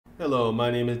Hello, my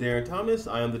name is Darren Thomas.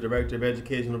 I am the Director of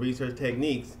Educational Research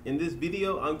Techniques. In this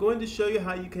video, I'm going to show you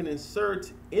how you can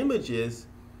insert images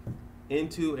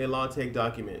into a LaTeX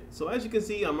document. So as you can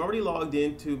see, I'm already logged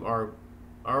into I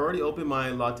already opened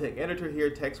my LaTeX editor here,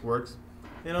 TextWorks,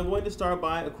 and I'm going to start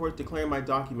by, of course, declaring my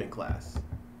document class.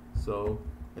 So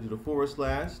I do the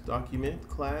 / document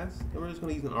class, and we're just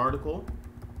going to use an article.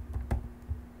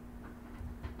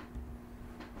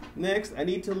 Next, I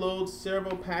need to load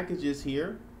several packages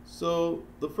here. So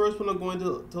the first one I'm going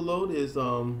to load is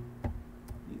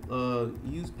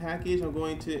use package. I'm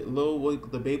going to load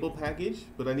the Babel package,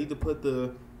 but I need to put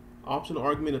the optional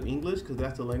argument of English because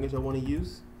that's the language I want to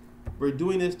use. We're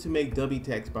doing this to make dummy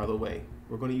text, by the way.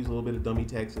 We're going to use a little bit of dummy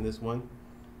text in this one.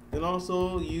 And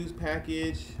also use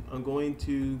package. I'm going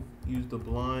to use the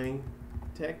blind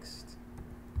text.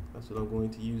 That's what I'm going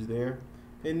to use there.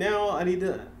 And now I need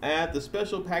to add the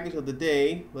special package of the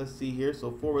day. Let's see here.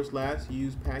 So /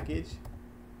 use package.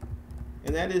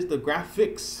 And that is the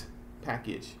graphics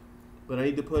package. But I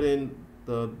need to put in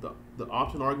the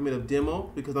optional argument of demo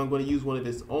because I'm going to use one of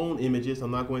its own images. I'm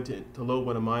not going to load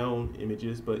one of my own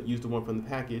images, but use the one from the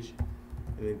package.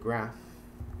 And then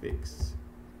graphics.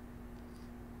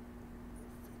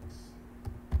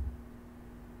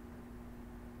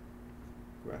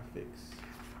 Graphics.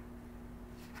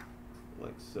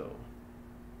 Like so.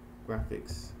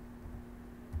 Graphics.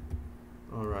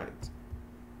 All right.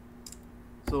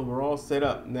 So we're all set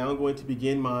up. Now I'm going to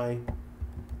begin my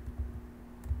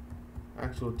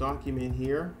actual document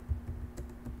here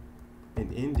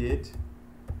and end it.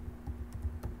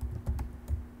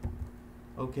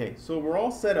 Okay, so we're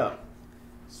all set up.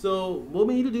 So what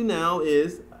we need to do now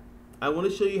is I want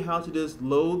to show you how to just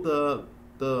load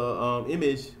the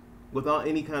image without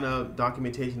any kind of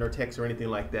documentation or text or anything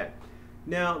like that.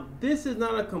 Now, this is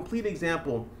not a complete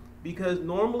example because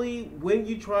normally when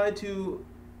you try to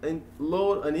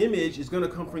load an image, it's going to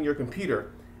come from your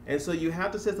computer. And so you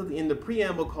have to set something in the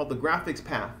preamble called the graphics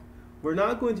path. We're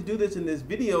not going to do this in this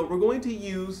video. We're going to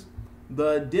use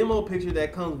the demo picture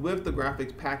that comes with the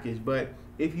graphics package. But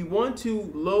if you want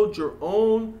to load your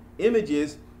own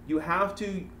images, you have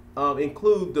to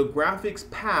include the graphics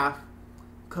path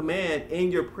command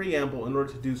in your preamble in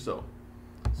order to do so.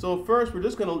 So first, we're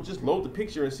just going to load the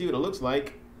picture and see what it looks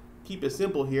like. Keep it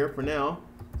simple here for now.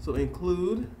 So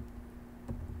include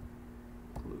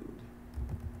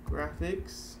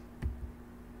graphics.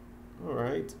 All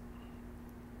right.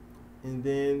 And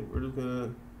then we're just going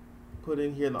to put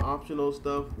in here the optional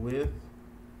stuff with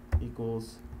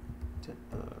equals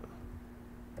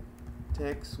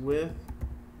text with.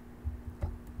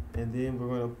 And then we're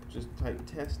going to just type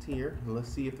test here and let's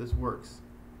see if this works.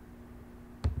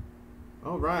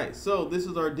 All right, so this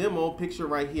is our demo picture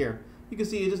right here. You can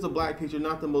see it's just a black picture,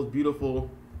 not the most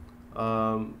beautiful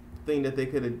thing that they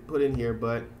could have put in here,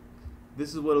 but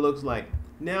this is what it looks like.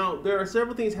 Now, there are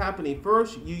several things happening.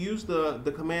 First, you use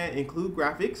the command include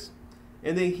graphics,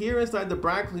 and then here inside the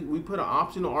bracket, we put an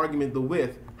optional argument, the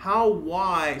width. How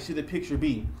wide should the picture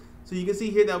be? So you can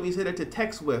see here that we set it to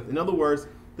text width. In other words,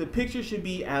 the picture should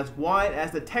be as wide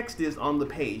as the text is on the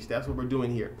page. That's what we're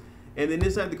doing here. And then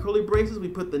inside the curly braces, we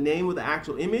put the name of the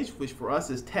actual image, which for us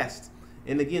is test.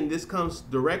 And again, this comes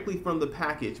directly from the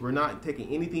package. We're not taking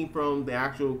anything from the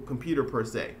actual computer per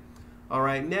se. All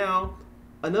right, now,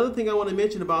 another thing I want to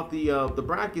mention about the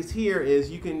brackets here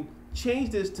is you can change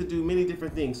this to do many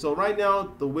different things. So right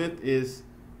now, the width is,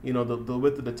 the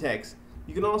width of the text.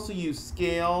 You can also use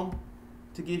scale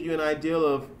to give you an idea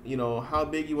of, how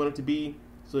big you want it to be.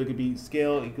 So it could be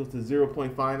scale equals to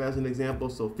 0.5 as an example,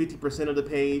 so 50% of the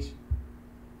page.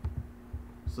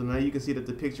 So now you can see that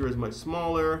the picture is much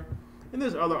smaller. And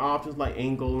there's other options like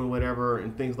angle and whatever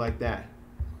and things like that.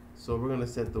 So we're going to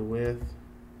set the width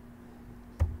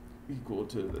equal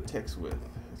to the text width.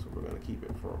 That's what we're going to keep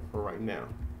it for right now.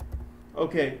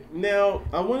 Okay, now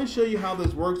I want to show you how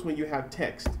this works when you have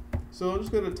text. So I'm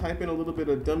just going to type in a little bit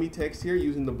of dummy text here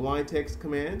using the blind text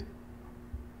command.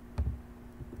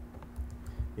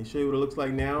 And show you what it looks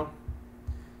like now.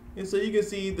 And so you can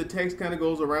see the text kind of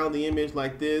goes around the image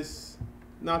like this.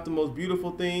 Not the most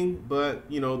beautiful thing, but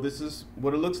this is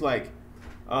what it looks like.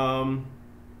 Not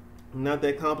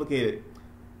that complicated.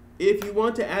 If you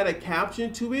want to add a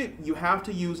caption to it, you have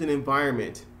to use an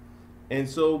environment. And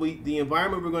so the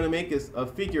environment we're going to make is a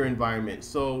figure environment.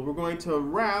 So we're going to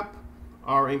wrap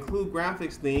our include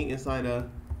graphics thing inside a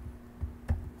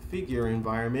figure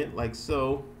environment like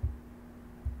so.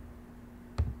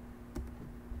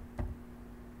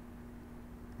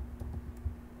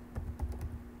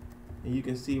 And you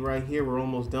can see right here, we're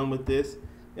almost done with this.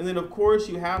 And then of course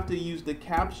you have to use the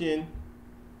caption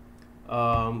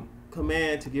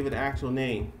command to give it an actual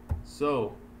name.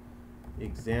 So,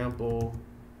 example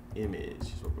image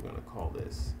is what we're going to call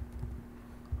this.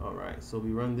 All right, so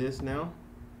we run this now.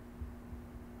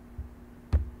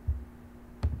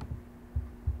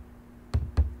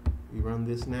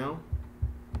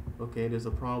 Okay, there's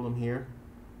a problem here.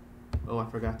 Oh, I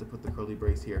forgot to put the curly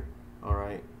brace here. All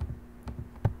right.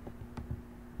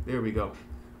 There we go.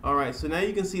 All right, so now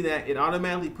you can see that it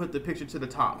automatically put the picture to the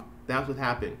top. That's what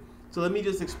happened. So let me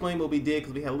just explain what we did,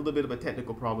 because we had a little bit of a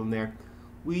technical problem there.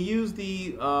 We used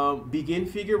the begin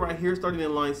figure right here starting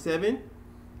in line 7,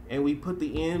 and we put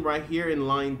the end right here in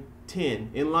line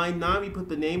 10. In line 9, we put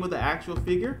the name of the actual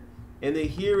figure, and then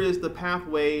here is the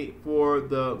pathway for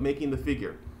the making the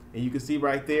figure. And you can see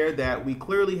right there that we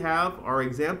clearly have our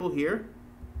example here,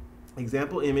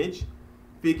 example image,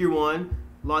 figure 1.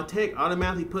 LaTeX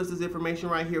automatically puts this information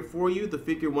right here for you, the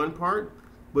figure 1 part,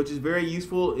 which is very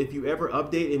useful. If you ever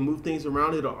update and move things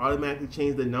around, it'll automatically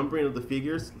change the numbering of the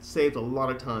figures. It saves a lot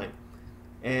of time.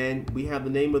 And we have the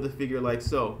name of the figure like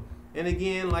so. And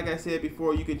again, like I said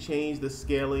before, you can change the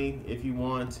scaling if you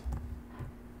want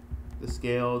the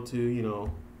scale to, you know,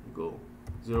 go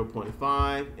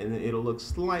 0.5, and then it'll look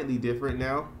slightly different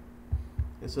now.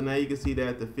 And so now you can see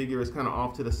that the figure is kind of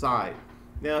off to the side.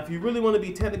 Now, if you really want to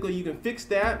be technical, you can fix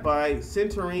that by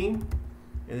centering,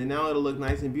 and then now it'll look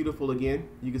nice and beautiful again.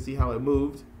 You can see how it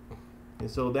moved, and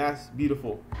so that's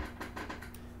beautiful.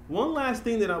 One last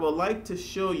thing that I would like to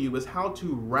show you is how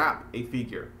to wrap a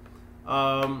figure.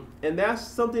 And that's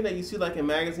something that you see like in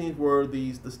magazines where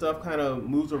the stuff kind of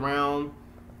moves around,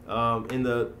 and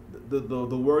the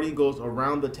wording goes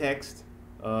around the text.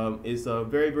 It's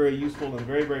very, very useful and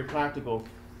very, very practical.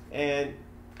 And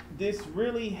this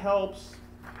really helps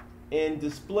in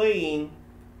displaying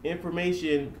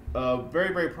information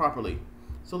very, very properly.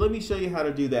 So let me show you how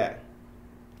to do that.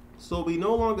 So we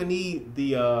no longer need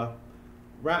the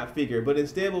wrap figure, but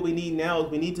instead what we need now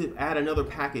is we need to add another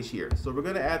package here. So we're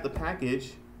going to add the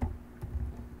package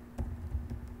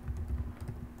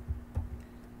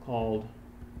called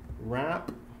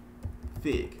wrap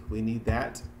fig. We need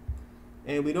that.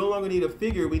 And we no longer need a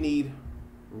figure, we need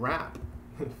wrap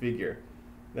figure.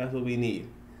 That's what we need.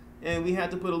 And we had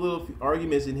to put a little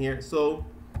arguments in here. So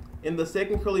in the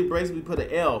second curly brace, we put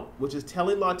an L, which is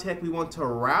telling LaTeX we want to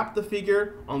wrap the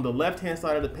figure on the left-hand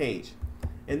side of the page.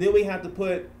 And then we have to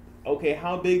put, okay,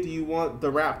 how big do you want the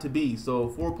wrap to be? So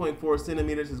 4.4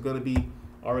 centimeters is going to be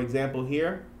our example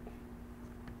here.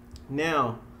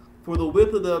 Now, for the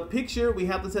width of the picture, we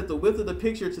have to set the width of the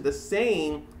picture to the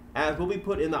same as what we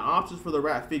put in the options for the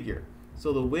wrap figure.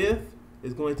 So the width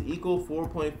is going to equal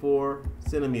 4.4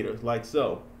 centimeters, like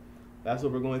so. That's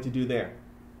what we're going to do there.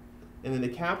 And then the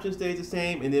caption stays the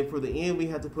same, and then for the end, we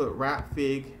have to put wrap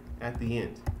fig at the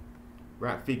end.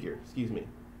 Wrap figure, excuse me.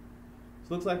 So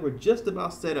it looks like we're just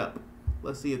about set up.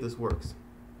 Let's see if this works.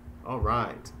 All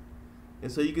right.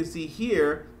 And so you can see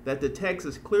here that the text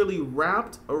is clearly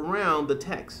wrapped around the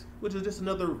text, which is just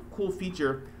another cool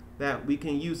feature that we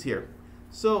can use here.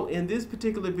 So in this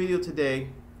particular video today,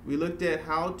 we looked at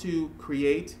how to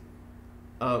create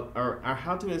or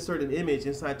how to insert an image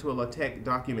inside to a LaTeX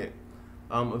document.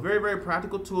 A very, very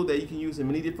practical tool that you can use in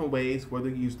many different ways, whether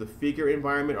you use the figure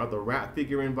environment or the wrap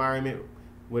figure environment,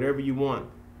 whatever you want.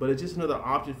 But it's just another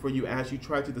option for you as you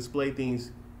try to display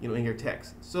things, you know, in your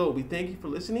text. So we thank you for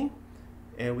listening,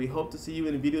 and we hope to see you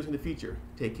in videos in the future.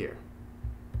 Take care.